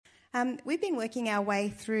We've been working our way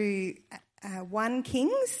through 1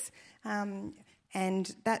 Kings,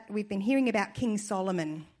 and that we've been hearing about King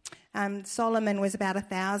Solomon. Solomon was about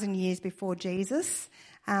 1,000 years before Jesus,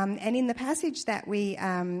 and in the passage that we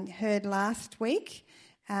heard last week,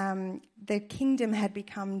 the kingdom had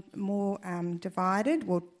become more divided,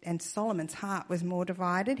 and Solomon's heart was more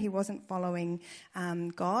divided. He wasn't following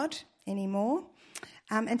God anymore.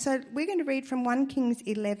 And so we're going to read from 1 Kings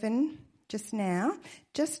 11 just now,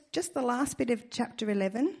 just the last bit of chapter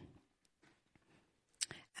 11,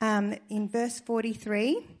 in verse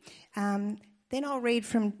 43. Then I'll read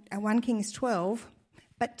from 1 Kings 12.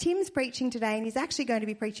 But Tim's preaching today, and he's actually going to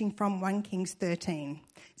be preaching from 1 Kings 13.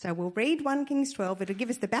 So we'll read 1 Kings 12. It'll give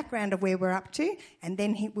us the background of where we're up to, and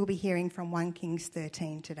then we'll be hearing from 1 Kings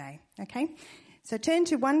 13 today. Okay? So turn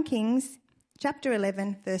to 1 Kings chapter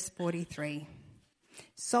 11, verse 43.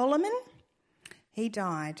 Solomon, he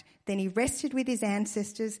died. Then he rested with his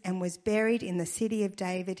ancestors and was buried in the city of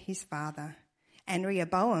David, his father. And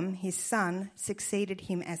Rehoboam, his son, succeeded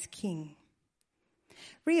him as king.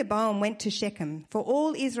 Rehoboam went to Shechem, for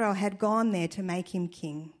all Israel had gone there to make him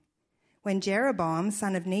king. When Jeroboam,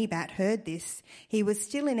 son of Nebat, heard this, he was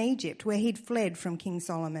still in Egypt, where he'd fled from King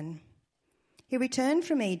Solomon. He returned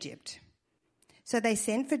from Egypt. So they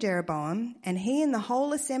sent for Jeroboam, and he and the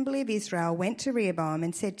whole assembly of Israel went to Rehoboam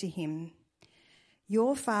and said to him,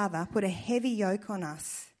 "Your father put a heavy yoke on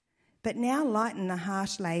us, but now lighten the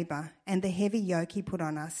harsh labour and the heavy yoke he put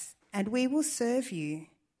on us, and we will serve you."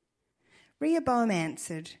 Rehoboam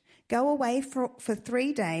answered, "Go away for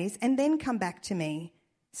 3 days and then come back to me."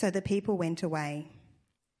 So the people went away.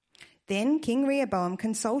 Then King Rehoboam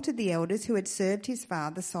consulted the elders who had served his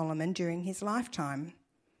father Solomon during his lifetime.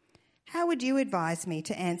 "How would you advise me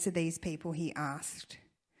to answer these people?" he asked.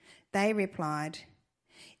 They replied,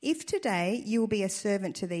 "If today you will be a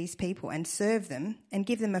servant to these people and serve them and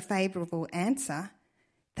give them a favourable answer,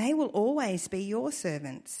 they will always be your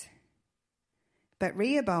servants." But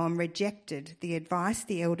Rehoboam rejected the advice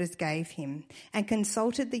the elders gave him and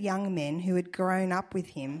consulted the young men who had grown up with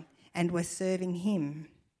him and were serving him.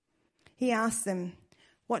 He asked them,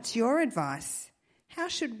 "What's your advice? How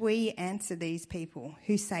should we answer these people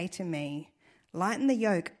who say to me, 'Lighten the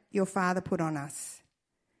yoke your father put on us'?"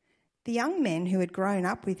 The young men who had grown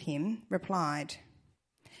up with him replied,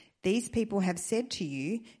 "These people have said to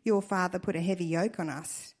you, 'Your father put a heavy yoke on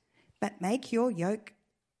us, but make your yoke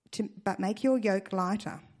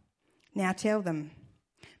lighter.' Now tell them,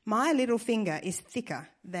 'My little finger is thicker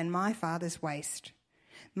than my father's waist.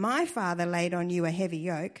 My father laid on you a heavy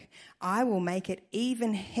yoke. I will make it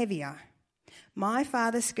even heavier. My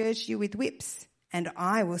father scourged you with whips, and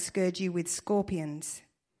I will scourge you with scorpions."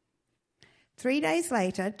 3 days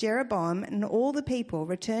later, Jeroboam and all the people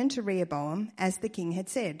returned to Rehoboam as the king had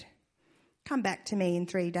said, "Come back to me in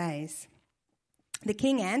 3 days." The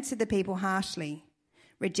king answered the people harshly,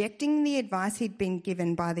 rejecting the advice he'd been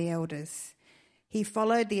given by the elders. He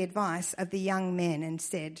followed the advice of the young men and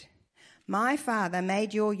said, "My father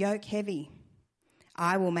made your yoke heavy.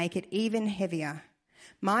 I will make it even heavier.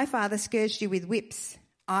 My father scourged you with whips.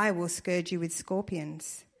 I will scourge you with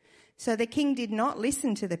scorpions." So the king did not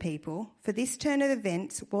listen to the people, for this turn of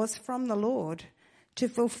events was from the Lord, to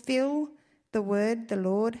fulfill the word the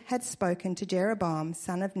Lord had spoken to Jeroboam,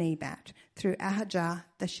 son of Nebat, through Ahijah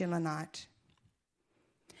the Shilonite.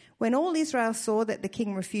 When all Israel saw that the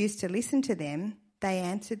king refused to listen to them, they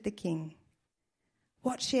answered the king,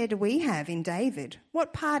 "What share do we have in David?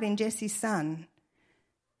 What part in Jesse's son?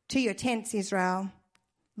 To your tents, Israel.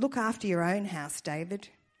 Look after your own house, David."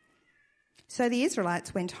 So the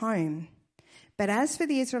Israelites went home. But as for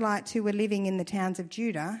the Israelites who were living in the towns of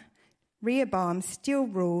Judah, Rehoboam still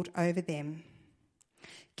ruled over them.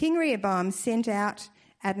 King Rehoboam sent out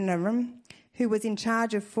Adoniram, who was in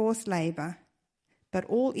charge of forced labour, but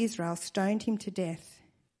all Israel stoned him to death.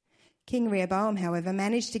 King Rehoboam, however,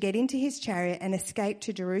 managed to get into his chariot and escape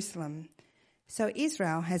to Jerusalem. So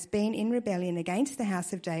Israel has been in rebellion against the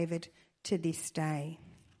house of David to this day.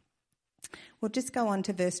 We'll just go on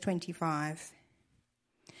to verse 25.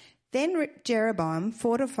 Then Jeroboam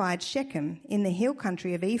fortified Shechem in the hill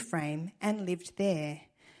country of Ephraim and lived there.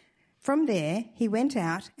 From there he went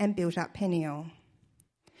out and built up Peniel.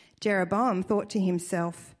 Jeroboam thought to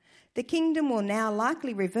himself, "The kingdom will now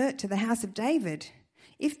likely revert to the house of David.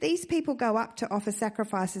 If these people go up to offer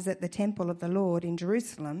sacrifices at the temple of the Lord in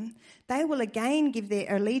Jerusalem, they will again give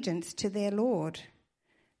their allegiance to their Lord,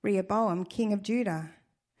 Rehoboam, king of Judah.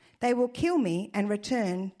 They will kill me and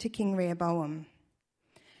return to King Rehoboam."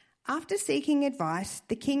 After seeking advice,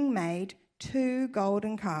 the king made 2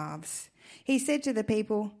 golden calves. He said to the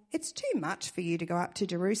people, "It's too much for you to go up to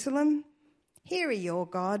Jerusalem. Here are your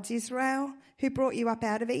gods, Israel, who brought you up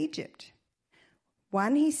out of Egypt.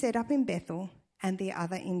 One he set up in Bethel and the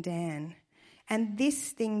other in Dan. And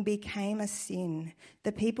this thing became a sin.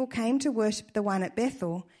 The people came to worship the one at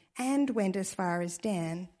Bethel and went as far as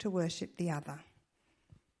Dan to worship the other.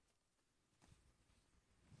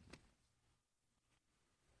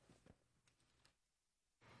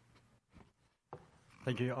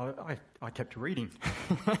 Thank you. I kept reading.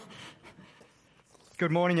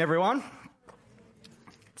 Good morning, everyone.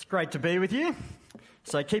 It's great to be with you.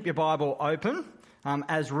 So keep your Bible open.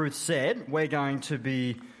 As Ruth said, we're going to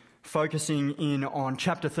be focusing in on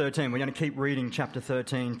chapter 13. We're going to keep reading chapter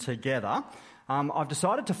 13 together. I've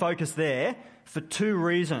decided to focus there for two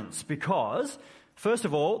reasons. Because, first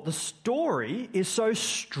of all, the story is so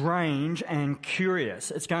strange and curious.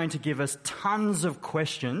 It's going to give us tons of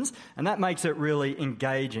questions, and that makes it really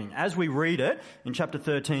engaging. As we read it, in chapter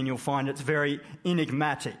 13, you'll find it's very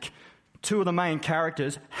enigmatic. Two of the main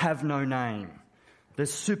characters have no name.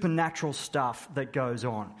 There's supernatural stuff that goes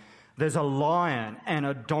on. There's a lion and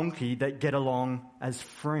a donkey that get along as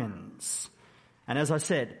friends. And as I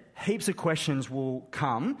said, heaps of questions will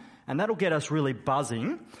come, and that'll get us really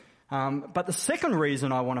buzzing. But the second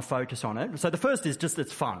reason I want to focus on it, so the first is just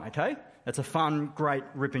it's fun, okay? It's a fun, great,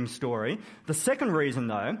 ripping story. The second reason,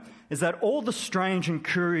 though, is that all the strange and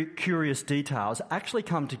curious details actually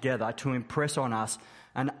come together to impress on us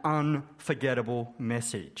an unforgettable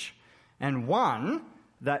message. And one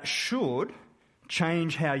that should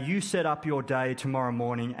change how you set up your day tomorrow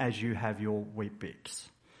morning as you have your Weet-Bix.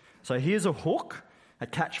 So here's a hook, a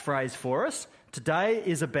catchphrase for us. Today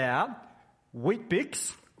is about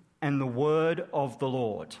Weet-Bix and the word of the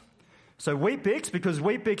Lord. So Weet-Bix, because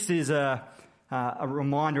Weet-Bix is a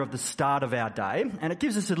reminder of the start of our day, and it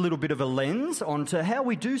gives us a little bit of a lens onto how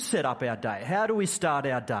we do set up our day. How do we start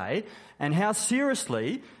our day, and how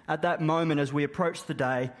seriously at that moment as we approach the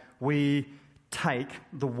day we take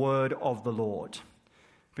the word of the Lord.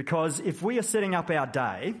 Because if we are setting up our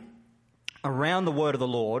day around the word of the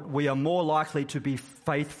Lord, we are more likely to be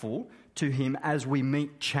faithful to him as we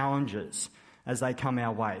meet challenges as they come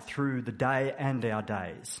our way through the day and our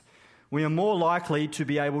days. We are more likely to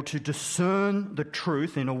be able to discern the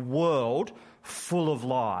truth in a world full of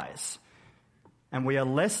lies. And we are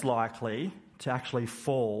less likely to actually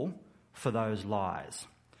fall for those lies.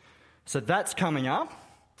 So that's coming up.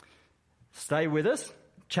 Stay with us,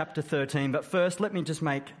 chapter 13. But first, let me just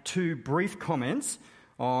make two brief comments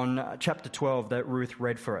on chapter 12 that Ruth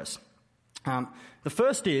read for us. The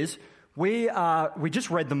first is, we just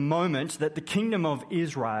read the moment that the kingdom of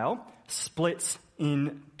Israel splits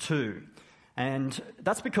in two. And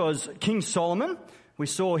that's because King Solomon, we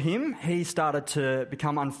saw him, he started to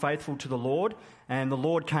become unfaithful to the Lord, and the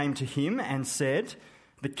Lord came to him and said,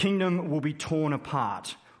 the kingdom will be torn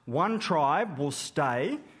apart. One tribe will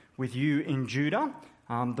stay with you in Judah.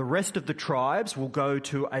 The rest of the tribes will go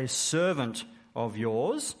to a servant of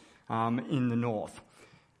yours in the north.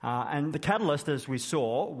 And the catalyst, as we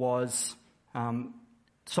saw, was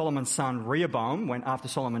Solomon's son Rehoboam, when after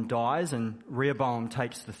Solomon dies and Rehoboam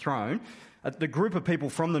takes the throne, the group of people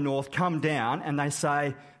from the north come down and they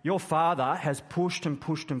say, your father has pushed and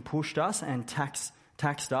pushed and pushed us and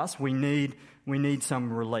taxed us. We need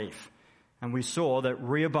some relief. And we saw that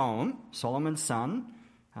Rehoboam, Solomon's son,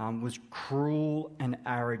 was cruel and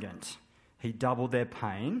arrogant. He doubled their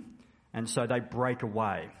pain, and so they break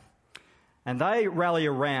away. And they rally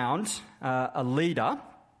around a leader,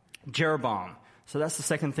 Jeroboam. So that's the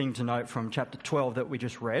second thing to note from chapter 12 that we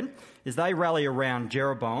just read, is they rally around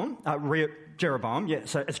Jeroboam.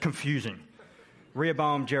 So it's confusing.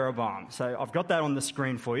 Rehoboam, Jeroboam. So I've got that on the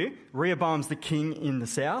screen for you. Rehoboam's the king in the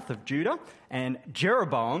south of Judah, and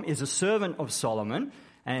Jeroboam is a servant of Solomon,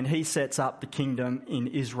 and he sets up the kingdom in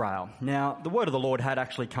Israel. Now, the word of the Lord had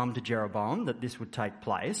actually come to Jeroboam that this would take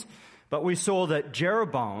place, but we saw that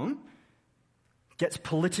Jeroboam gets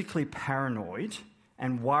politically paranoid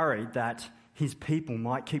and worried that his people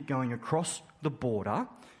might keep going across the border,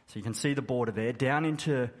 so you can see the border there, down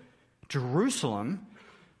into Jerusalem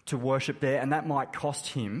to worship there, and that might cost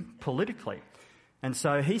him politically. And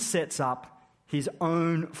so he sets up his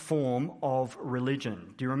own form of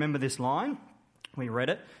religion. Do you remember this line? We read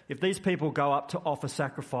it. If these people go up to offer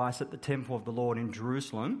sacrifice at the temple of the Lord in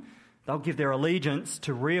Jerusalem, they'll give their allegiance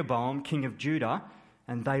to Rehoboam, king of Judah,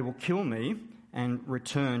 and they will kill me and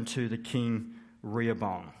return to the king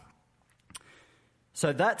Rehoboam.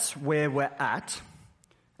 So that's where we're at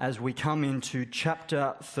as we come into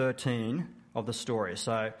chapter 13 of the story.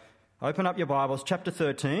 So open up your Bibles, chapter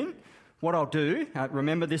 13. What I'll do,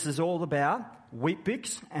 remember this is all about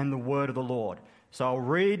Weet-Bix and the word of the Lord. So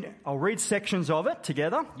I'll read sections of it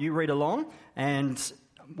together. You read along, and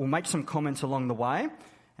we'll make some comments along the way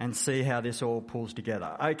and see how this all pulls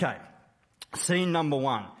together. Okay, scene number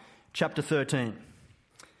 1, chapter 13,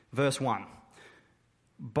 verse 1.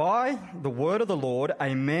 By the word of the Lord,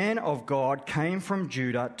 a man of God came from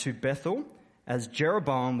Judah to Bethel as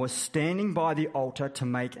Jeroboam was standing by the altar to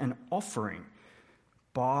make an offering.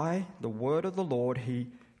 By the word of the Lord, he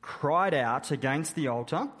cried out against the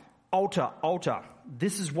altar, "Altar, altar,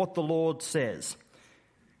 this is what the Lord says.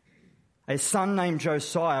 A son named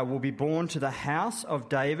Josiah will be born to the house of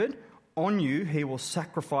David. On you he will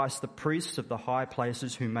sacrifice the priests of the high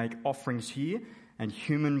places who make offerings here, and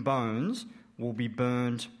human bones will be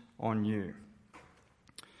burned on you."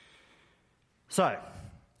 So,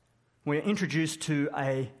 we're introduced to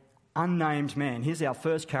a unnamed man. Here's our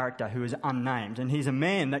first character who is unnamed, and he's a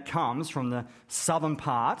man that comes from the southern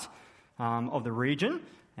part of the region,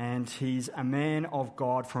 and he's a man of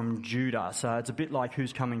God from Judah. So it's a bit like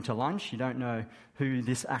Who's Coming to Lunch. You don't know who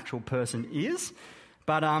this actual person is.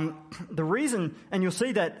 But the reason, and you'll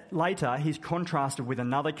see that later, he's contrasted with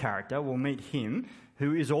another character. We'll meet him,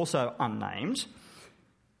 who is also unnamed.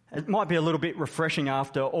 It might be a little bit refreshing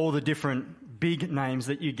after all the different big names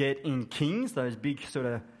that you get in Kings, those big sort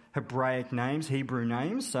of Hebraic names, Hebrew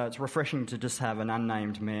names. So it's refreshing to just have an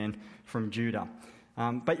unnamed man from Judah.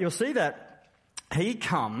 But you'll see that he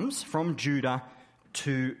comes from Judah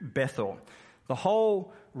to Bethel. The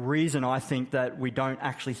whole reason I think that we don't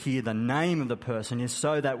actually hear the name of the person is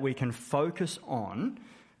so that we can focus on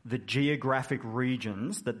the geographic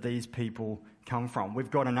regions that these people come from.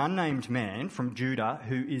 We've got an unnamed man from Judah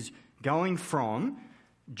who is going from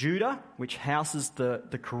Judah, which houses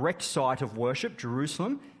the correct site of worship,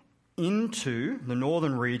 Jerusalem, into the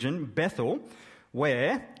northern region, Bethel,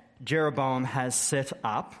 where Jeroboam has set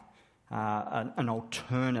up an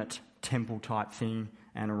alternate temple-type thing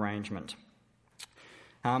and arrangement.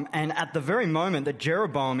 And at the very moment that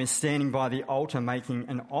Jeroboam is standing by the altar making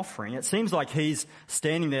an offering, it seems like he's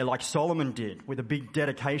standing there like Solomon did, with a big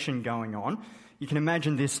dedication going on. You can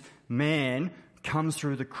imagine this man comes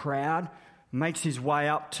through the crowd, makes his way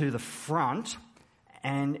up to the front,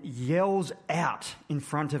 and yells out in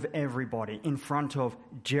front of everybody, in front of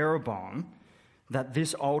Jeroboam, that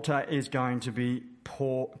this altar is going to be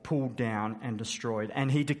pulled down and destroyed.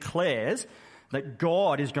 And he declares that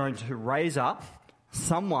God is going to raise up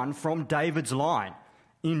someone from David's line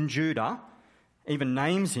in Judah, even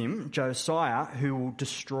names him Josiah, who will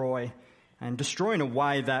destroy in a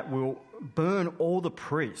way that will burn all the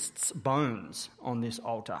priests' bones on this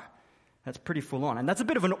altar. That's pretty full on. And that's a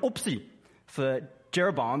bit of an oopsie for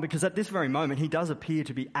Jeroboam, because at this very moment he does appear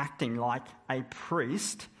to be acting like a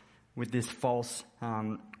priest with this false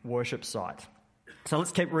worship site. So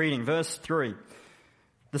let's keep reading. Verse 3.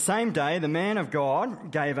 The same day the man of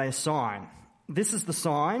God gave a sign. This is the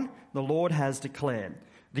sign the Lord has declared.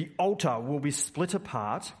 The altar will be split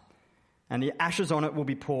apart, and the ashes on it will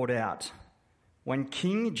be poured out. When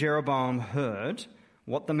King Jeroboam heard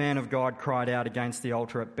what the man of God cried out against the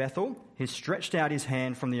altar at Bethel, he stretched out his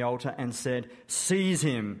hand from the altar and said, "Seize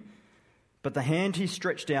him." But the hand he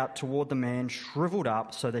stretched out toward the man shriveled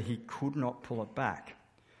up so that he could not pull it back.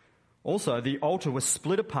 Also, the altar was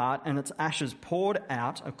split apart and its ashes poured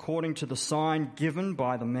out according to the sign given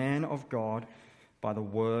by the man of God by the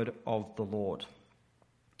word of the Lord.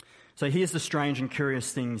 So here's the strange and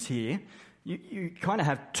curious things here. You kind of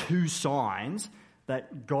have two signs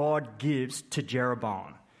that God gives to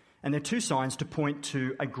Jeroboam. And they're two signs to point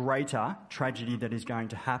to a greater tragedy that is going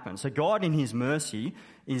to happen. So God, in his mercy,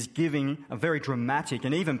 is giving a very dramatic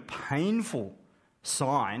and even painful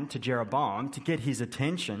sign to Jeroboam to get his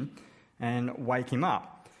attention and wake him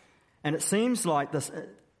up. And it seems like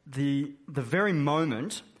the very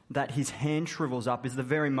moment that his hand shrivels up is the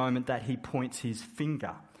very moment that he points his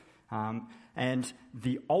finger. And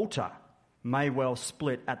the altar may well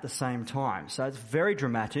split at the same time. So it's very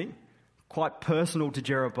dramatic, quite personal to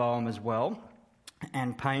Jeroboam as well,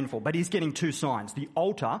 and painful. But he's getting two signs. The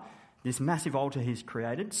altar, this massive altar he's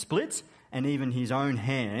created, splits, and even his own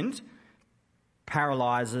hand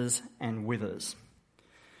paralyzes and withers.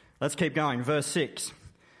 Let's keep going. Verse 6.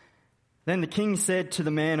 Then the king said to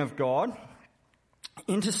the man of God,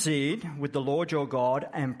 "Intercede with the Lord your God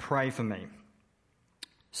and pray for me,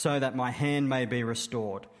 so that my hand may be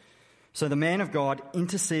restored." So the man of God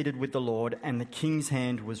interceded with the Lord, and the king's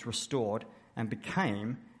hand was restored and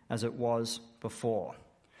became as it was before.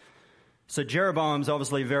 So Jeroboam's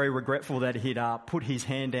obviously very regretful that he'd put his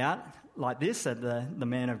hand out like this at the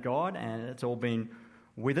man of God, and it's all been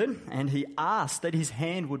withered, and he asked that his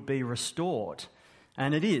hand would be restored,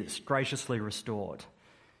 and it is graciously restored.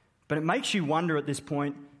 But it makes you wonder at this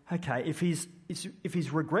point, okay, if he's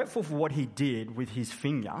regretful for what he did with his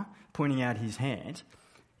finger, pointing out his hand,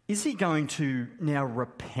 is he going to now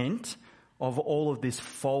repent of all of this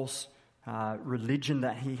false religion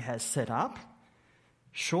that he has set up?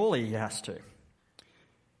 Surely he has to.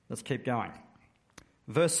 Let's keep going.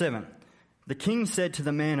 Verse 7, the king said to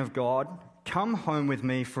the man of God, "Come home with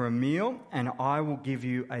me for a meal, and I will give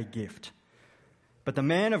you a gift." But the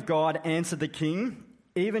man of God answered the king,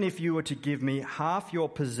 "Even if you were to give me half your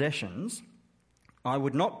possessions, I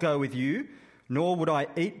would not go with you, nor would I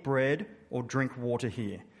eat bread or drink water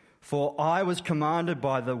here. For I was commanded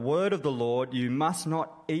by the word of the Lord, you must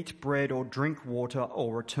not eat bread or drink water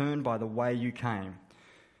or return by the way you came."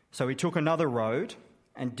 So he took another road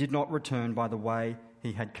and did not return by the way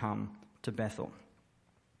he had come to Bethel.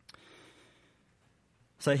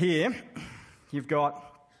 So here you've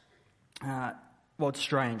got, it's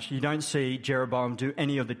strange. You don't see Jeroboam do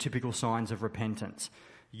any of the typical signs of repentance.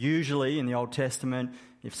 Usually in the Old Testament,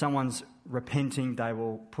 if someone's repenting, they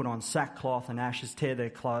will put on sackcloth and ashes, tear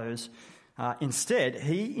their clothes. Instead,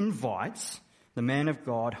 he invites the man of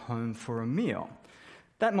God home for a meal.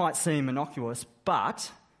 That might seem innocuous,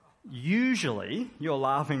 but usually, you're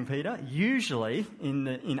laughing, Peter, usually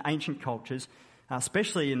in ancient cultures,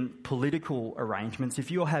 especially in political arrangements,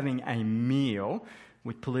 if you're having a meal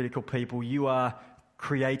with political people, you are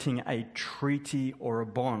creating a treaty or a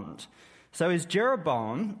bond. So is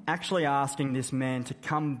Jeroboam actually asking this man to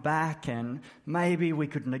come back and maybe we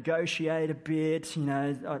could negotiate a bit,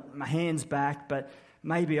 my hand's back, but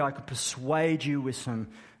maybe I could persuade you with some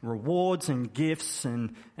rewards and gifts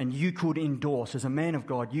and you could endorse, as a man of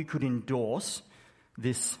God, you could endorse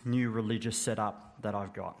this new religious setup that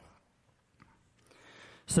I've got.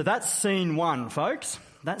 So that's scene one, folks.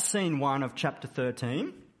 That's scene one of chapter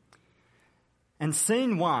 13. And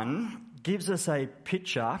scene one gives us a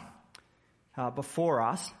picture before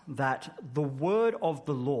us that the word of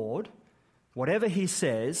the Lord, whatever he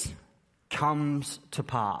says, comes to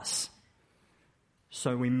pass.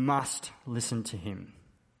 So we must listen to him.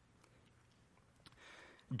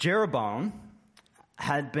 Jeroboam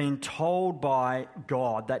had been told by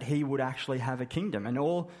God that he would actually have a kingdom,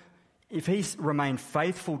 and if he remained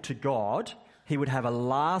faithful to God, he would have a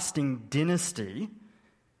lasting dynasty,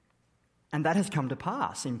 and that has come to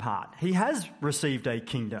pass in part. He has received a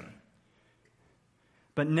kingdom.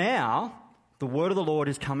 But now the word of the Lord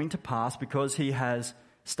is coming to pass because he has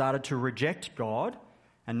started to reject God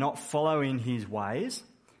and not follow in his ways.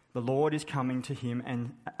 The Lord is coming to him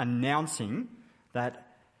and announcing that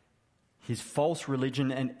his false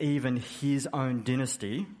religion and even his own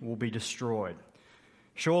dynasty will be destroyed.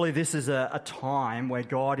 Surely this is a time where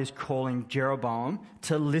God is calling Jeroboam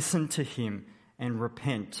to listen to him and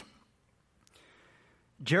repent.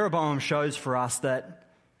 Jeroboam shows for us that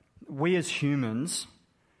we as humans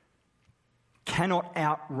cannot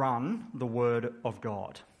outrun the word of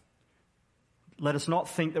God. Let us not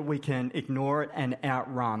think that we can ignore it and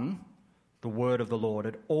outrun the word of the Lord.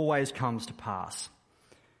 It always comes to pass.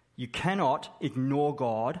 You cannot ignore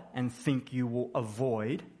God and think you will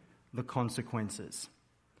avoid the consequences,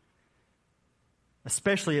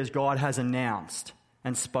 especially as God has announced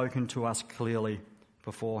and spoken to us clearly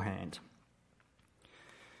beforehand.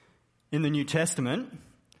 In the New Testament,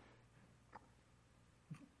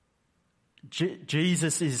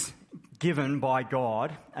 Jesus is given by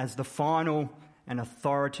God as the final and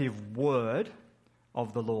authoritative word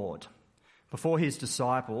of the Lord. Before his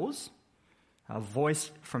disciples, a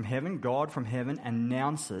voice from heaven, God from heaven,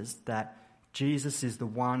 announces that Jesus is the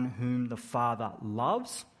one whom the Father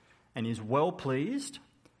loves and is well pleased,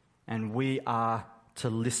 and we are to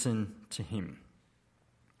listen to him.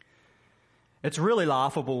 It's really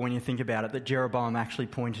laughable when you think about it that Jeroboam actually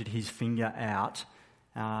pointed his finger out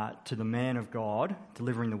to the man of God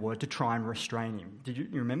delivering the word to try and restrain him. Did you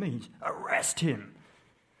remember? He's arrest him.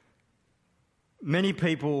 Many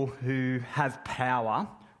people who have power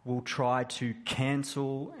will try to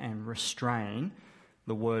cancel and restrain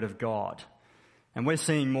the word of God. And we're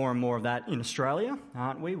seeing more and more of that in Australia,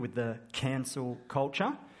 aren't we, with the cancel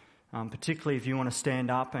culture, particularly if you want to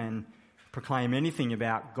stand up and proclaim anything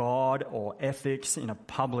about God or ethics in a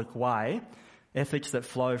public way, ethics that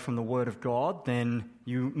flow from the word of God, then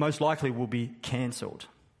you most likely will be cancelled.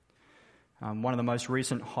 One of the most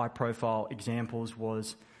recent high-profile examples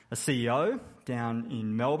was a CEO down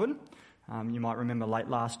in Melbourne. You might remember late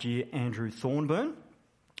last year, Andrew Thornburn,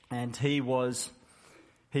 and he was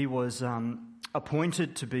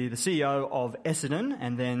appointed to be the CEO of Essendon,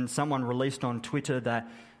 and then someone released on Twitter that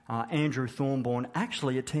Andrew Thornburn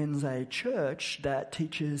actually attends a church that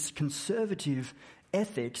teaches conservative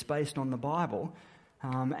ethics based on the Bible.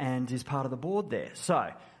 and is part of the board there. So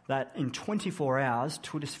that in 24 hours,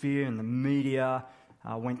 Twitter sphere and the media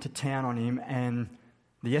went to town on him, and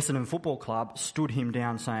the Essendon Football Club stood him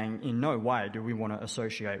down saying, in no way do we want to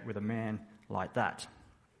associate with a man like that.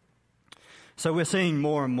 So we're seeing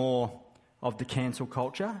more and more of the cancel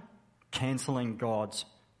culture, cancelling God's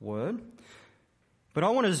word. But I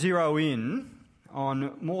want to zero in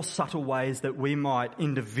on more subtle ways that we might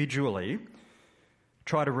individually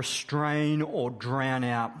try to restrain or drown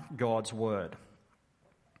out God's word.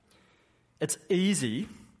 It's easy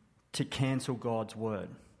to cancel God's word.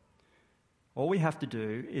 All we have to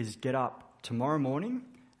do is get up tomorrow morning,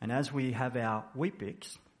 and as we have our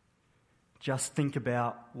Weet-Bix, just think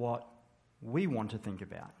about what we want to think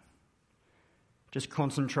about. Just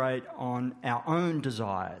concentrate on our own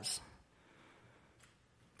desires.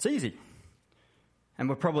 It's easy. And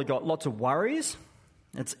we've probably got lots of worries.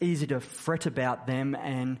 It's easy to fret about them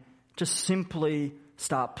and just simply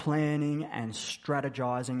start planning and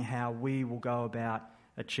strategizing how we will go about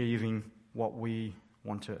achieving what we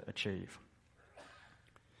want to achieve.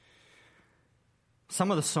 Some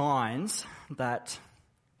of the signs that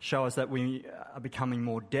show us that we are becoming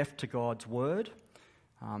more deaf to God's word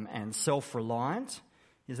and self-reliant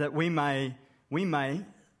is that we may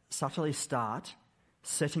subtly start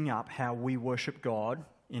setting up how we worship God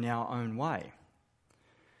in our own way.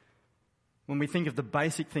 When we think of the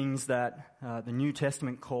basic things that the New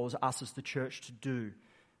Testament calls us as the church to do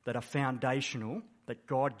that are foundational, that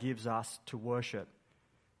God gives us to worship,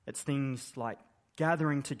 it's things like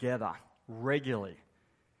gathering together regularly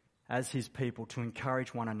as his people to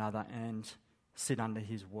encourage one another and sit under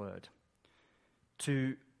his word.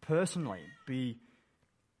 To personally be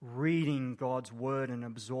reading God's word and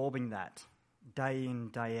absorbing that day in,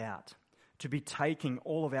 day out. To be taking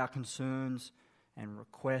all of our concerns and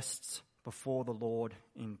requests before the Lord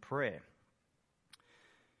in prayer.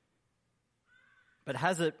 But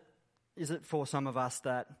is it for some of us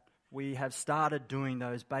that we have started doing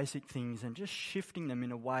those basic things and just shifting them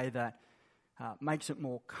in a way that makes it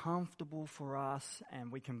more comfortable for us,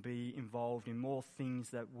 and we can be involved in more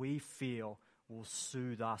things that we feel will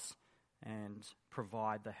soothe us and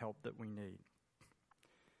provide the help that we need?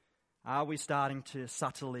 Are we starting to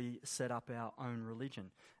subtly set up our own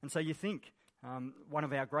religion? And so you think one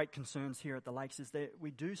of our great concerns here at the Lakes is that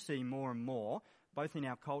we do see more and more, both in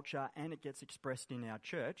our culture and it gets expressed in our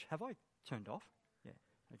church. Have I turned off? Yeah,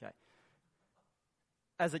 okay.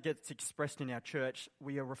 As it gets expressed in our church,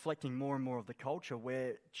 we are reflecting more and more of the culture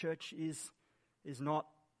where church is not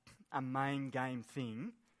a main game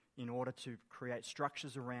thing in order to create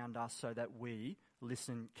structures around us so that we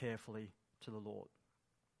listen carefully to the Lord.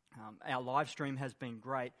 Our live stream has been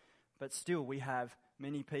great, but still we have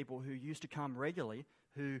many people who used to come regularly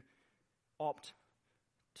who opt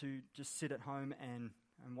to just sit at home and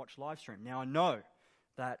watch live stream. Now I know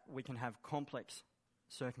that we can have complex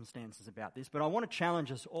circumstances about this, but I want to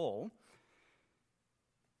challenge us all.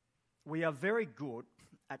 We are very good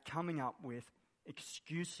at coming up with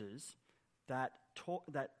excuses that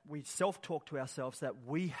we self-talk to ourselves that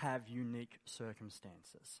we have unique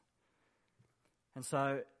circumstances. And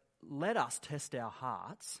so let us test our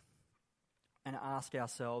hearts and ask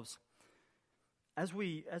ourselves, as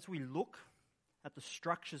we look at the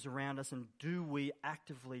structures around us, and do we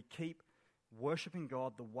actively keep worshipping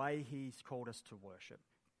God the way he's called us to worship,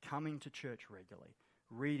 coming to church regularly,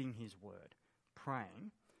 reading his word,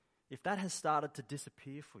 praying? If that has started to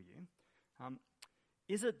disappear for you,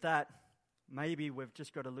 is it that maybe we've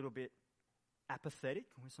just got a little bit apathetic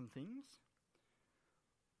with some things?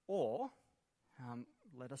 Or,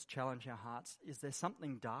 let us challenge our hearts, is there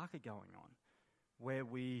something darker going on where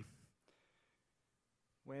we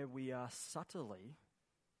are subtly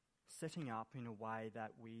setting up in a way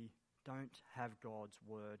that we don't have God's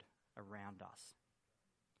word around us?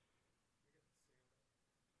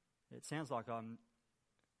 It sounds like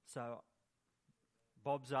so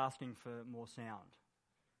Bob's asking for more sound.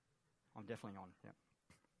 I'm definitely on, yep.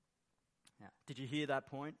 Yeah. Did you hear that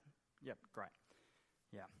point? Yep, great.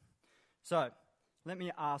 Yeah. So, let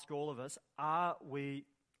me ask all of us, are we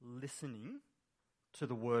listening to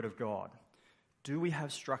the word of God? Do we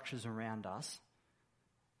have structures around us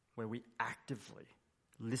where we actively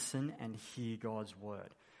listen and hear God's word?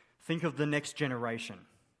 Think of the next generation.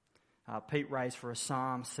 Pete raised for a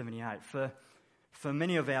Psalm 78. For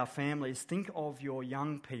many of our families, think of your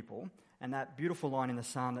young people and that beautiful line in the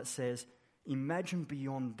Psalm that says, imagine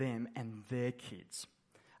beyond them and their kids.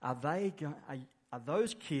 Are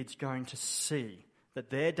those kids going to see that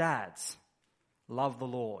their dads love the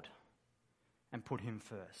Lord and put him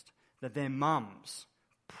first? That their mums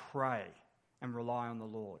pray and rely on the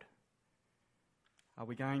Lord? Are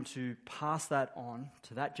we going to pass that on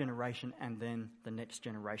to that generation and then the next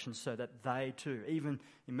generation so that they too, even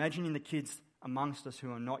imagining the kids amongst us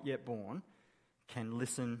who are not yet born, can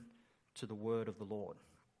listen to the word of the Lord?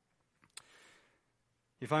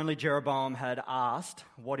 If only Jeroboam had asked,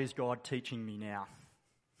 "What is God teaching me now?"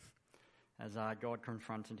 as God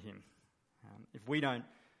confronted him. If we don't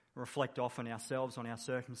reflect often ourselves on our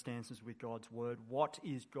circumstances with God's word, what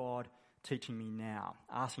is God teaching me now?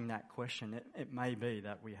 Asking that question, it may be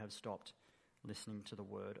that we have stopped listening to the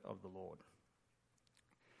word of the Lord.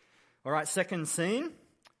 All right, second scene,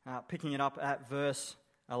 picking it up at verse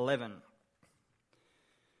 11.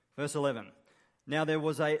 Verse 11. Now there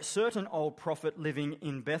was a certain old prophet living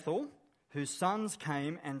in Bethel, whose sons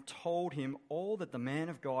came and told him all that the man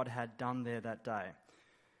of God had done there that day.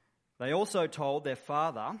 They also told their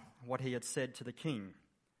father what he had said to the king.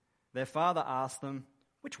 Their father asked them,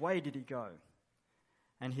 "Which way did he go?"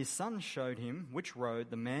 And his sons showed him which road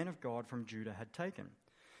the man of God from Judah had taken.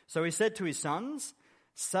 So he said to his sons,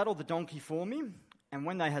 "Saddle the donkey for me." And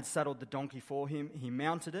when they had saddled the donkey for him, he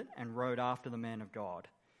mounted it and rode after the man of God.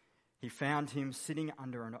 He found him sitting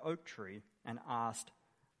under an oak tree and asked,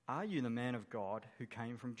 "Are you the man of God who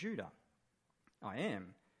came from Judah?" "I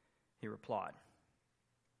am," he replied.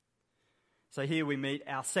 So here we meet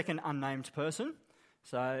our second unnamed person.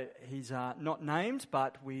 So he's not named,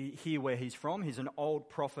 but we hear where he's from. He's an old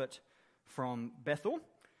prophet from Bethel.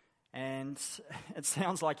 And it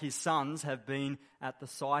sounds like his sons have been at the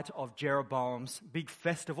site of Jeroboam's big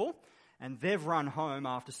festival, and they've run home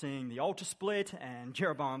after seeing the altar split and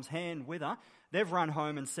Jeroboam's hand wither. They've run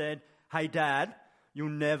home and said, "Hey, Dad, you'll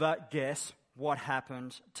never guess what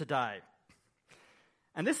happened today."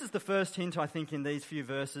 And this is the first hint, I think, in these few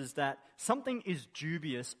verses that something is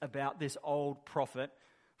dubious about this old prophet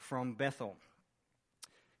from Bethel.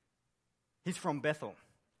 He's from Bethel.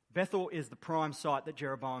 Bethel is the prime site that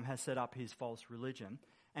Jeroboam has set up his false religion.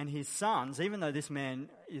 And his sons, even though this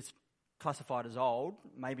man is classified as old,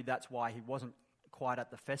 maybe that's why he wasn't quite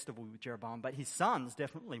at the festival with Jeroboam, but his sons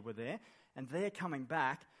definitely were there, and they're coming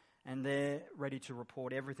back and they're ready to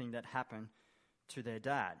report everything that happened to their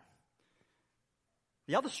dad.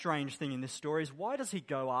 The other strange thing in this story is, why does he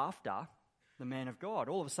go after the man of God?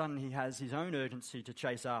 All of a sudden he has his own urgency to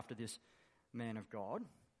chase after this man of God.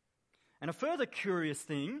 And a further curious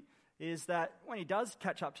thing is that when he does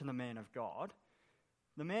catch up to the man of God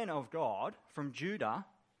from Judah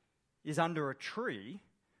is under a tree,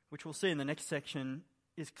 which we'll see in the next section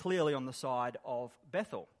is clearly on the side of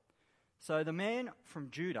Bethel. So the man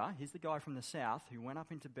from Judah, he's the guy from the south who went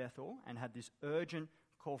up into Bethel and had this urgent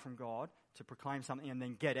call from God to proclaim something and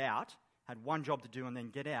then get out, had one job to do and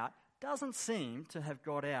then get out, doesn't seem to have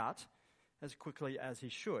got out as quickly as he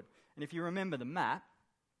should. And if you remember the map,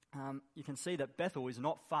 you can see that Bethel is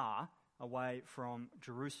not far away from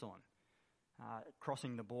Jerusalem,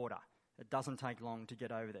 crossing the border. It doesn't take long to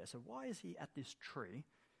get over there. So why is he at this tree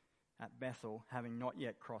at Bethel, having not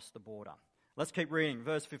yet crossed the border? Let's keep reading,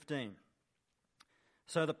 verse 15.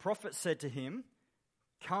 So the prophet said to him,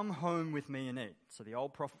 "Come home with me and eat." So the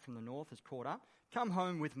old prophet from the north is caught up. "Come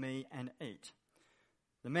home with me and eat."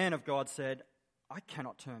 The man of God said, "I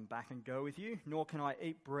cannot turn back and go with you, nor can I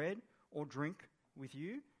eat bread or drink with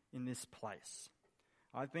you in this place.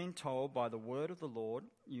 I've been told by the word of the Lord,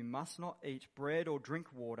 you must not eat bread or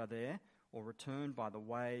drink water there, or return by the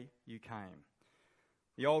way you came."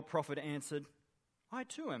 The old prophet answered, "I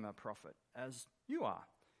too am a prophet, as you are.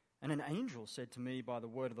 And an angel said to me by the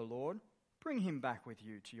word of the Lord, bring him back with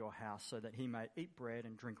you to your house so that he may eat bread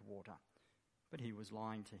and drink water." But he was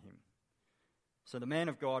lying to him. So the man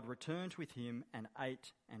of God returned with him and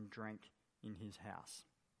ate and drank in his house.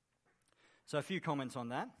 So a few comments on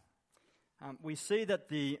that. We see that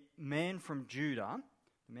the man from Judah,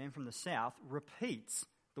 the man from the south, repeats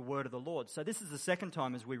the word of the Lord. So this is the second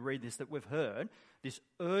time as we read this that we've heard this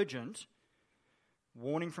urgent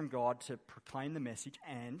warning from God to proclaim the message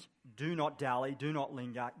and do not dally, do not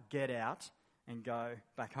linger, get out and go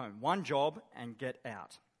back home. One job and get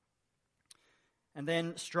out. And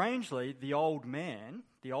then strangely, the old man,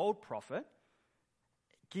 the old prophet,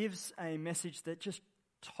 gives a message that just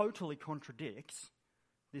totally contradicts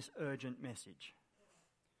this urgent message.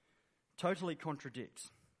 Totally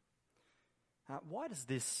contradicts. Why does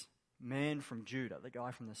this man from Judah, the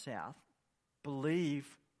guy from the south,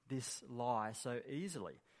 believe this lie so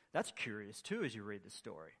easily? That's curious too as you read the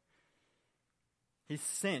story. He's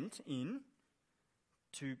sent in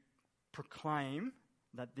to proclaim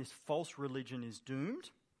that this false religion is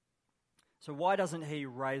doomed. So why doesn't he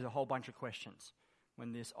raise a whole bunch of questions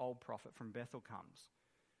when this old prophet from Bethel comes?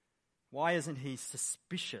 Why isn't he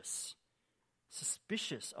suspicious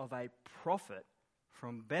of a prophet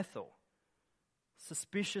from Bethel.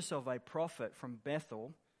 Suspicious of a prophet from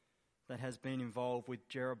Bethel that has been involved with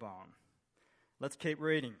Jeroboam. Let's keep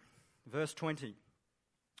reading. Verse 20.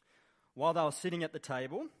 While they were sitting at the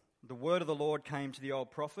table, the word of the Lord came to the old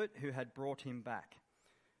prophet who had brought him back.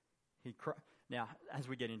 Now, as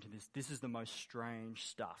we get into this is the most strange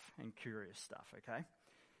stuff and curious stuff, okay?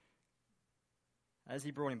 As he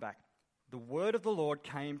brought him back, the word of the Lord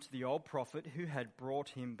came to the old prophet who had brought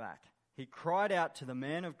him back. He cried out to the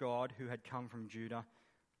man of God who had come from Judah,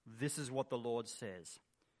 "This is what the Lord says.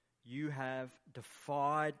 You have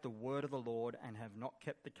defied the word of the Lord and have not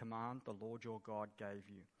kept the command the Lord your God gave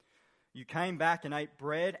you. You came back and ate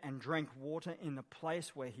bread and drank water in the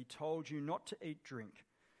place where he told you not to eat drink.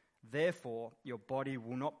 Therefore, your body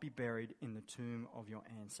will not be buried in the tomb of your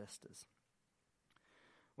ancestors."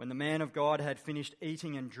 When the man of God had finished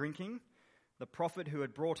eating and drinking, the prophet who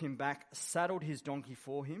had brought him back saddled his donkey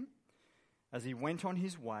for him. As he went on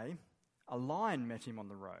his way, a lion met him on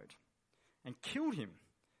the road and killed him,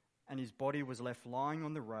 and his body was left lying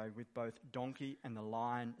on the road with both donkey and the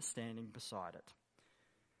lion standing beside it.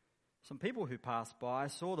 Some people who passed by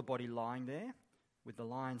saw the body lying there with the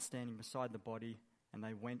lion standing beside the body, and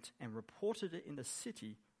they went and reported it in the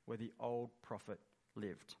city where the old prophet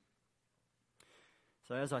lived.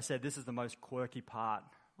 So as I said, this is the most quirky part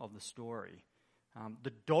of the story.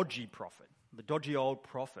 The dodgy prophet, the dodgy old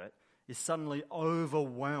prophet, is suddenly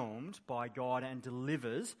overwhelmed by God and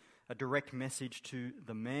delivers a direct message to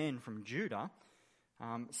the man from Judah,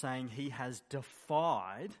 saying he has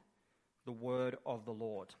defied the word of the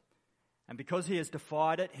Lord. And because he has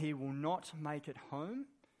defied it, he will not make it home,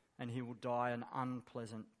 and he will die an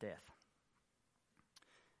unpleasant death.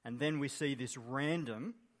 And then we see this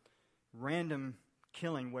random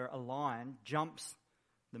killing where a lion jumps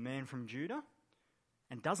the man from Judah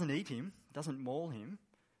and doesn't eat him, doesn't maul him,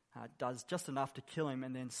 does just enough to kill him,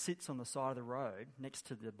 and then sits on the side of the road next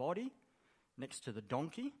to the body, next to the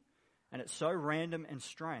donkey. And it's so random and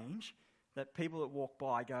strange that people that walk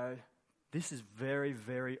by go, "This is very,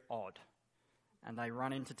 very odd." And they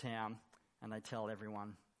run into town and they tell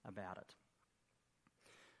everyone about it.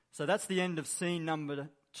 So that's the end of scene number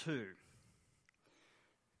 2.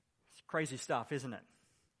 It's crazy stuff, isn't it?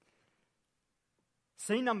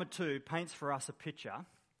 Scene number 2 paints for us a picture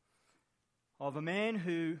of a man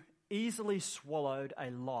who easily swallowed a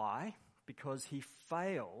lie because he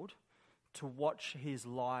failed to watch his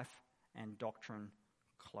life and doctrine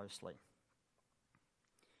closely.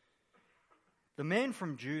 The man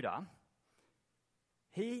from Judah,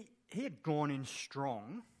 he had gone in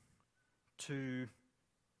strong to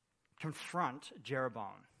confront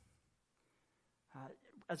Jeroboam.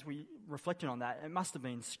 As we reflected on that, it must have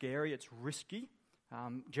been scary, it's risky.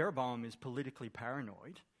 Jeroboam is politically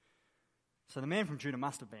paranoid. So the man from Judah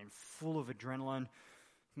must have been full of adrenaline,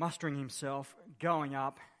 mustering himself, going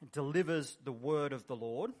up, delivers the word of the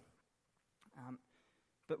Lord.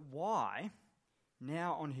 But why,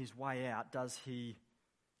 now on his way out, does he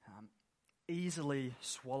easily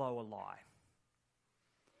swallow a lie?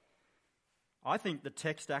 I think the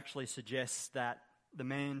text actually suggests that the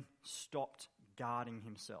man stopped guarding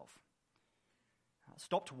himself,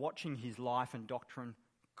 stopped watching his life and doctrine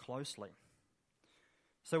closely.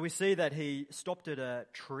 So we see that he stopped at a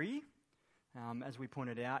tree. As we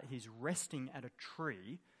pointed out, he's resting at a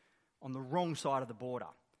tree on the wrong side of the border.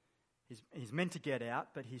 He's meant to get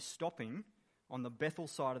out, but he's stopping on the Bethel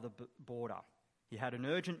side of the border. He had an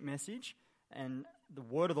urgent message, and the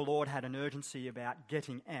word of the Lord had an urgency about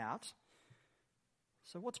getting out.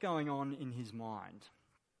 So what's going on in his mind?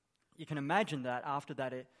 You can imagine that after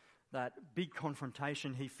that big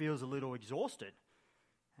confrontation, he feels a little exhausted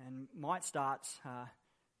and might start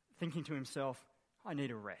thinking to himself, "I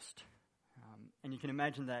need a rest." And you can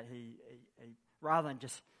imagine that he rather than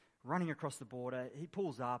just running across the border, he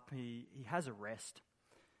pulls up, he has a rest.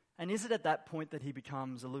 And is it at that point that he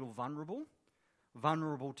becomes a little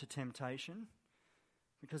vulnerable to temptation?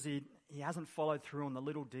 Because he hasn't followed through on the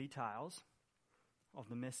little details of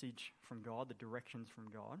the message from God, the directions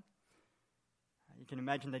from God. You can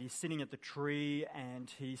imagine that he's sitting at the tree and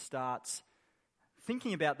he starts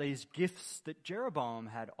thinking about these gifts that Jeroboam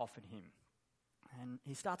had offered him. And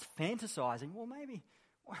he starts fantasizing, well, maybe,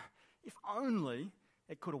 if only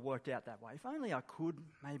it could have worked out that way. If only I could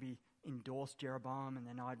maybe endorse Jeroboam and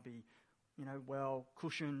then I'd be, well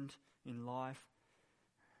cushioned in life.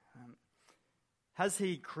 Has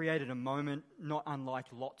he created a moment not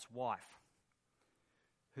unlike Lot's wife,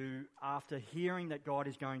 who, after hearing that God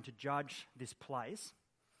is going to judge this place,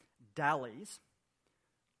 dallies,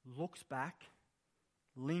 looks back,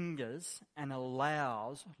 lingers, and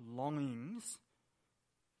allows longings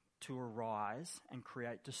to arise and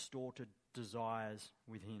create distorted desires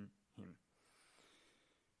within him.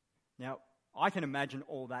 Now, I can imagine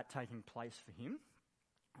all that taking place for him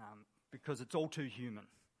because it's all too human.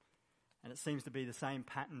 And it seems to be the same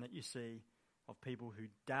pattern that you see of people who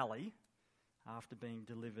dally after being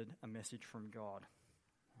delivered a message from God.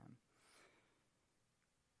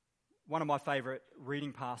 One of my favourite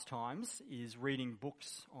reading pastimes is reading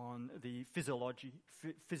books on the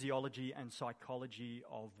physiology and psychology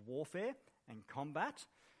of warfare and combat.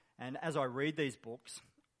 And as I read these books,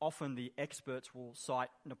 often the experts will cite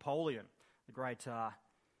Napoleon, the great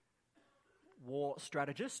war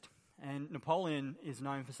strategist. And Napoleon is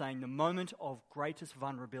known for saying the moment of greatest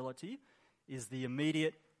vulnerability is the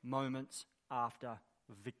immediate moments after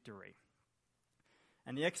victory.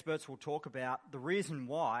 And the experts will talk about the reason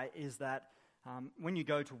why is that when you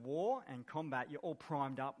go to war and combat, you're all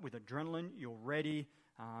primed up with adrenaline, you're ready,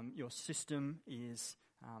 your system is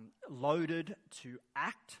loaded to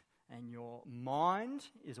act, and your mind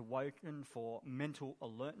is awoken for mental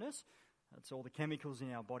alertness. That's all the chemicals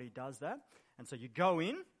in our body does that. And so you go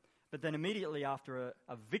in, but then immediately after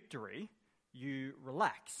a victory, you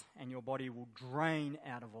relax and your body will drain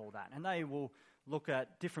out of all that. And they will look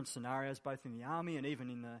at different scenarios, both in the army and even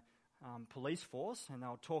in the police force, and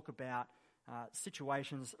they'll talk about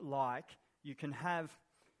situations like you can have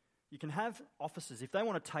officers, if they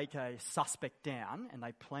want to take a suspect down and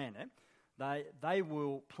they plan it, they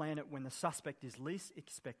will plan it when the suspect is least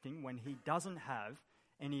expecting, when he doesn't have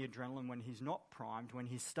any adrenaline, when he's not primed, when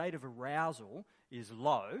his state of arousal is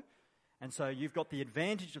low. And so you've got the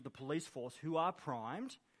advantage of the police force who are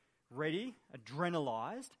primed, ready,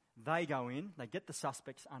 adrenalised. They go in, they get the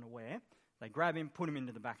suspects unaware, they grab him, put him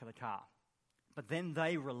into the back of the car. But then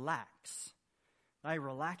they relax. They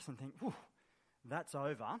relax and think, whew, that's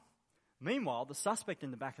over. Meanwhile, the suspect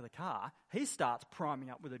in the back of the car, he starts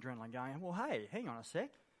priming up with adrenaline, going, well, hey, hang on a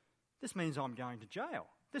sec. This means I'm going to jail.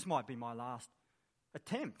 This might be my last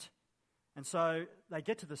attempt. And so they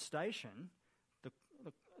get to the station,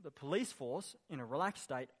 the police force, in a relaxed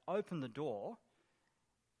state, open the door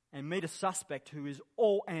and meet a suspect who is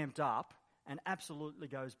all amped up and absolutely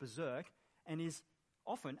goes berserk and is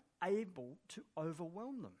often able to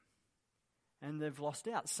overwhelm them. And they've lost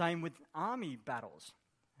out. Same with army battles.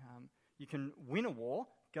 You can win a war,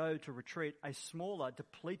 go to retreat, a smaller,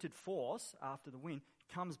 depleted force after the win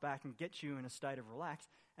comes back and gets you in a state of relax,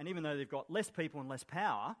 and even though they've got less people and less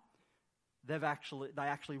power, they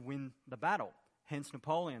actually win the battle. Hence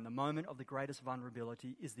Napoleon, the moment of the greatest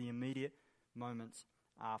vulnerability is the immediate moments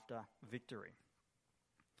after victory.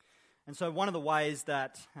 And so one of the ways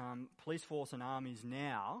that police force and armies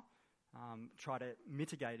now try to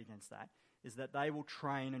mitigate against that is that they will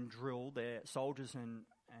train and drill their soldiers and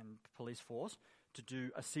police force to do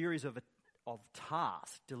a series of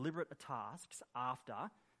tasks, deliberate tasks after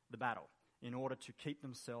the battle in order to keep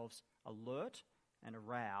themselves alert and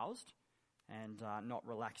aroused and not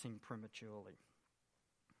relaxing prematurely.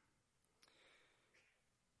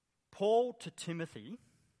 Paul to Timothy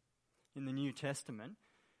in the New Testament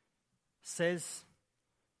says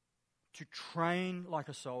to train like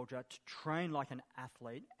a soldier, to train like an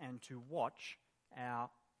athlete, and to watch our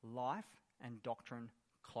life and doctrine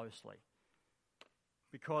closely.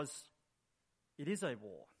 Because it is a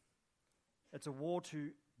war. It's a war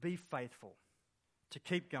to be faithful, to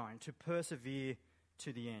keep going, to persevere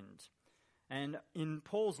to the end. And in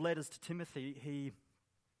Paul's letters to Timothy, he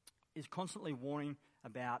is constantly warning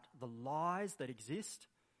about the lies that exist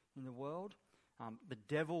in the world, the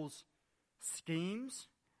devil's schemes,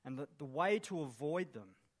 and the way to avoid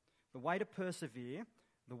them, the way to persevere,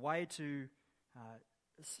 the way to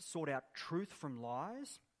sort out truth from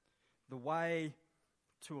lies, the way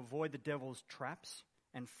to avoid the devil's traps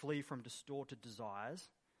and flee from distorted desires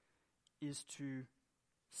is to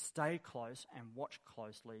stay close and watch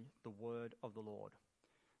closely the word of the Lord.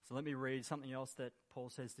 So let me read something else that Paul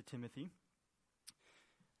says to Timothy.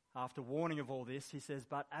 After warning of all this, he says,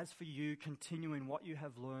 "But as for you, continue in what you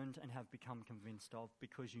have learned and have become convinced of,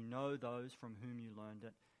 because you know those from whom you learned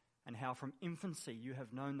it, and how from infancy you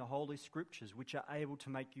have known the Holy Scriptures, which are able to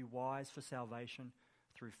make you wise for salvation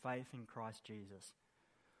through faith in Christ Jesus.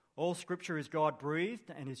 All Scripture is God-breathed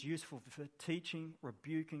and is useful for teaching,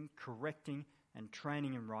 rebuking, correcting, and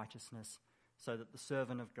training in righteousness, so that the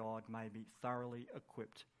servant of God may be thoroughly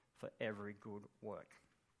equipped for every good work."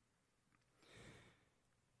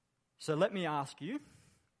 So let me ask you,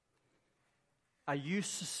 are you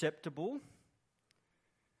susceptible?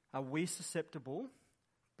 Are we susceptible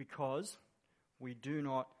because we do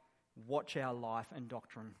not watch our life and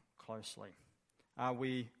doctrine closely? Are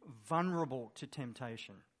we vulnerable to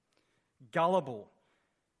temptation, gullible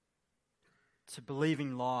to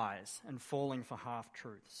believing lies and falling for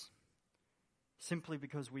half-truths, simply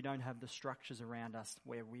because we don't have the structures around us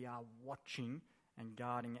where we are watching and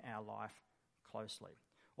guarding our life closely.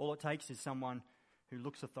 All it takes is someone who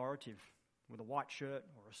looks authoritative with a white shirt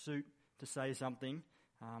or a suit to say something,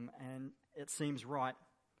 and it seems right,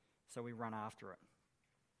 so we run after it.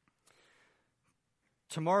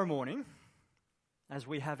 Tomorrow morning, as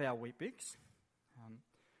we have our Weet-Bix,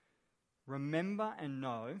 remember and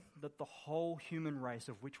know that the whole human race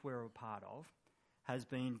of which we're a part of has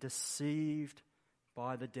been deceived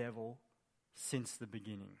by the devil since the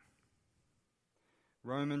beginning.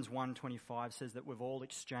 Romans 1:25 says that we've all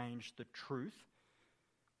exchanged the truth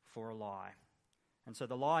for a lie. And so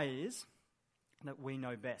the lie is that we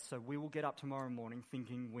know best. So we will get up tomorrow morning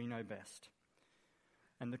thinking we know best.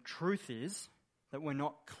 And the truth is that we're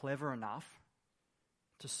not clever enough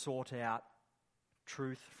to sort out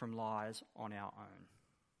truth from lies on our own.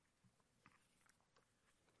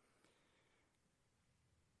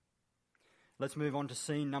 Let's move on to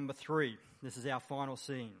scene number 3. This is our final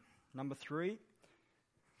scene. Number 3,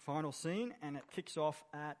 final scene, and it kicks off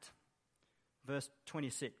at verse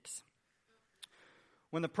 26.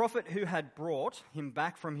 When the prophet who had brought him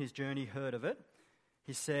back from his journey heard of it,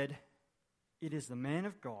 he said, "It is the man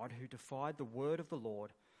of God who defied the word of the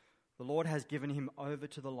Lord. The Lord has given him over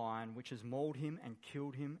to the lion, which has mauled him and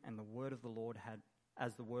killed him, and the word of the Lord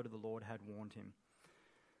had warned him."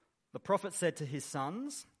 The prophet said to his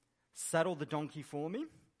sons, "Saddle the donkey for me,"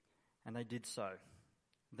 and they did so.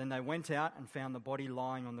 Then they went out and found the body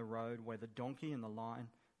lying on the road where the donkey and the lion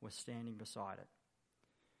were standing beside it.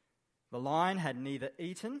 The lion had neither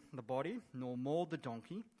eaten the body nor mauled the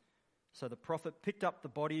donkey. So the prophet picked up the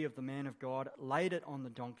body of the man of God, laid it on the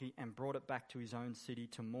donkey, and brought it back to his own city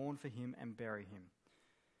to mourn for him and bury him.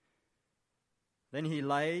 Then he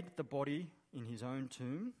laid the body in his own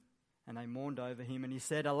tomb, and they mourned over him, and he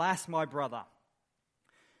said, "Alas, my brother."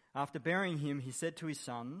 After burying him, he said to his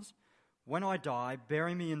sons, "When I die,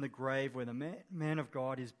 bury me in the grave where the man of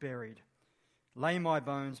God is buried. Lay my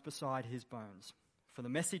bones beside his bones." For the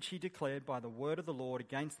message he declared by the word of the Lord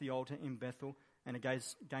against the altar in Bethel and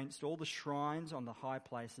against all the shrines on the high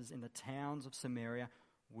places in the towns of Samaria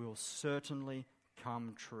will certainly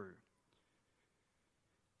come true.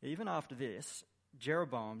 Even after this,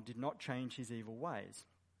 Jeroboam did not change his evil ways,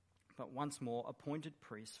 but once more appointed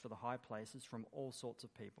priests for the high places from all sorts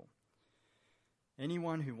of people.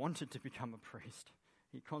 Anyone who wanted to become a priest,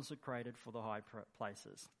 he consecrated for the high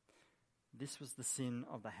places. This was the sin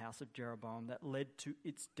of the house of Jeroboam that led to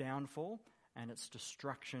its downfall and its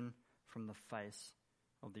destruction from the face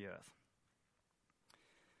of the earth.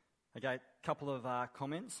 Okay, a couple of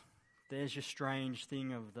comments. There's your strange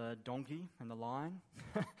thing of the donkey and the lion,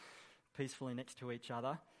 peacefully next to each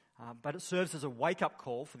other. But it serves as a wake-up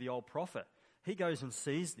call for the old prophet. He goes and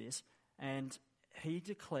sees this and he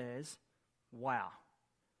declares, wow,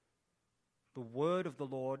 the word of the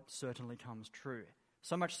Lord certainly comes true.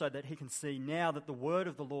 So much so that he can see now that the word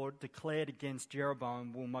of the Lord declared against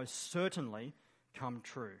Jeroboam will most certainly come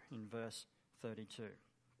true in verse 32.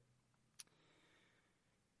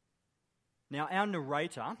 Now, our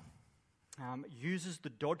narrator uses the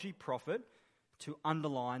dodgy prophet to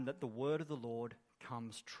underline that the word of the Lord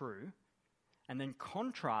comes true, and then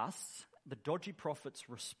contrasts the dodgy prophet's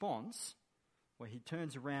response, where he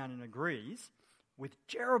turns around and agrees, with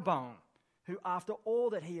Jeroboam, who, after all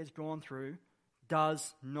that he has gone through,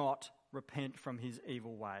 does not repent from his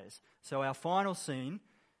evil ways. So our final scene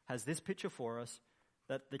has this picture for us,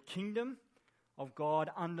 that the kingdom of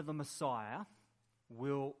God under the Messiah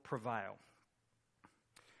will prevail.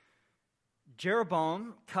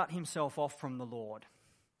 Jeroboam cut himself off from the Lord.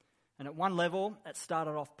 And at one level, it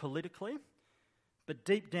started off politically, but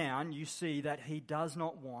deep down you see that he does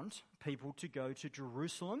not want people to go to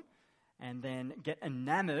Jerusalem and then get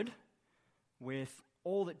enamored with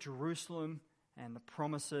all that Jerusalem and the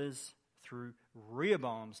promises through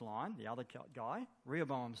Rehoboam's line, the other guy,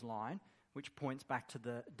 Rehoboam's line, which points back to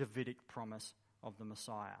the Davidic promise of the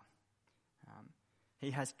Messiah.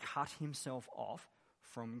 He has cut himself off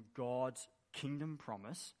from God's kingdom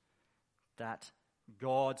promise that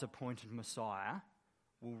God's appointed Messiah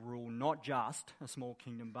will rule not just a small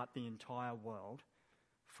kingdom, but the entire world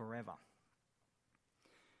forever.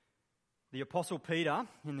 The Apostle Peter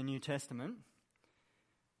in the New Testament,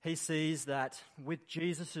 he sees that with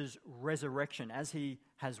Jesus' resurrection, as he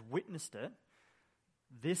has witnessed it,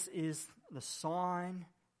 this is the sign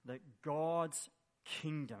that God's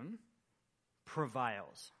kingdom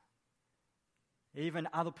prevails. Even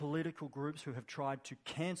other political groups who have tried to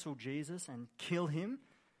cancel Jesus and kill him,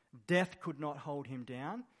 death could not hold him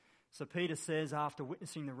down. So Peter says, after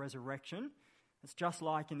witnessing the resurrection, It's just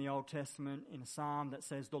like in the Old Testament in a psalm that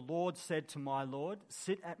says, "The Lord said to my Lord,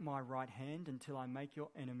 sit at my right hand until I make your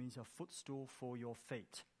enemies a footstool for your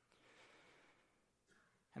feet."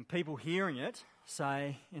 And people hearing it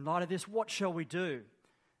say, in light of this, what shall we do?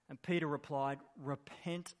 And Peter replied,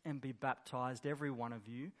 repent and be baptized, every one of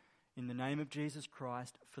you, in the name of Jesus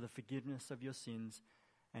Christ for the forgiveness of your sins,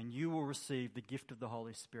 and you will receive the gift of the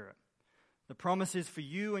Holy Spirit. The promise is for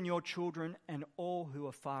you and your children and all who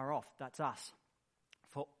are far off. That's us.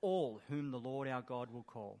 For all whom the Lord our God will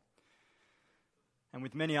call. And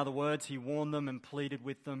with many other words, he warned them and pleaded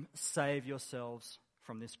with them, save yourselves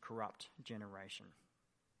from this corrupt generation.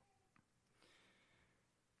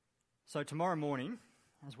 So tomorrow morning,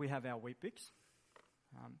 as we have our Weet-Bix,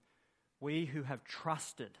 we who have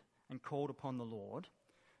trusted and called upon the Lord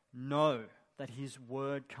know that his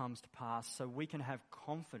word comes to pass, so we can have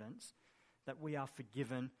confidence that we are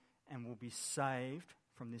forgiven and will be saved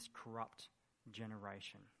from this corrupt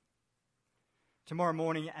generation. Tomorrow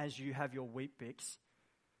morning, as you have your Weet-Bix,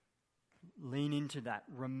 lean into that.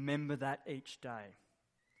 Remember that each day.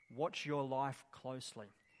 Watch your life closely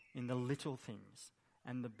in the little things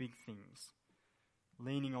and the big things,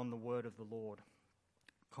 leaning on the word of the Lord.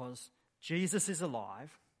 Because Jesus is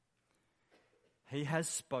alive. He has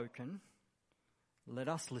spoken. Let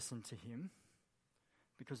us listen to him.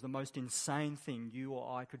 Because the most insane thing you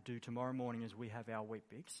or I could do tomorrow morning as we have our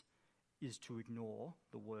Weet-Bix is to ignore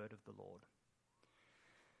the word of the Lord.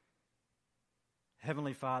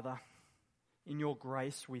 Heavenly Father, in your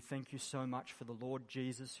grace, we thank you so much for the Lord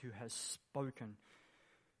Jesus who has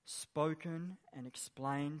spoken and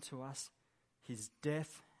explained to us his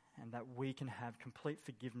death and that we can have complete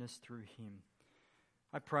forgiveness through him.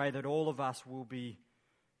 I pray that all of us will be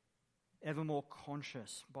ever more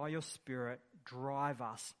conscious. By your Spirit, drive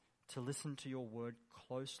us to listen to your word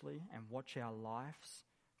closely and watch our lives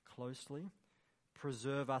closely.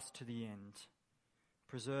 Preserve us to the end.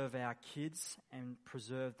 Preserve our kids and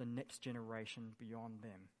preserve the next generation beyond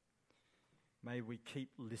them. May we keep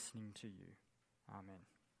listening to you. Amen.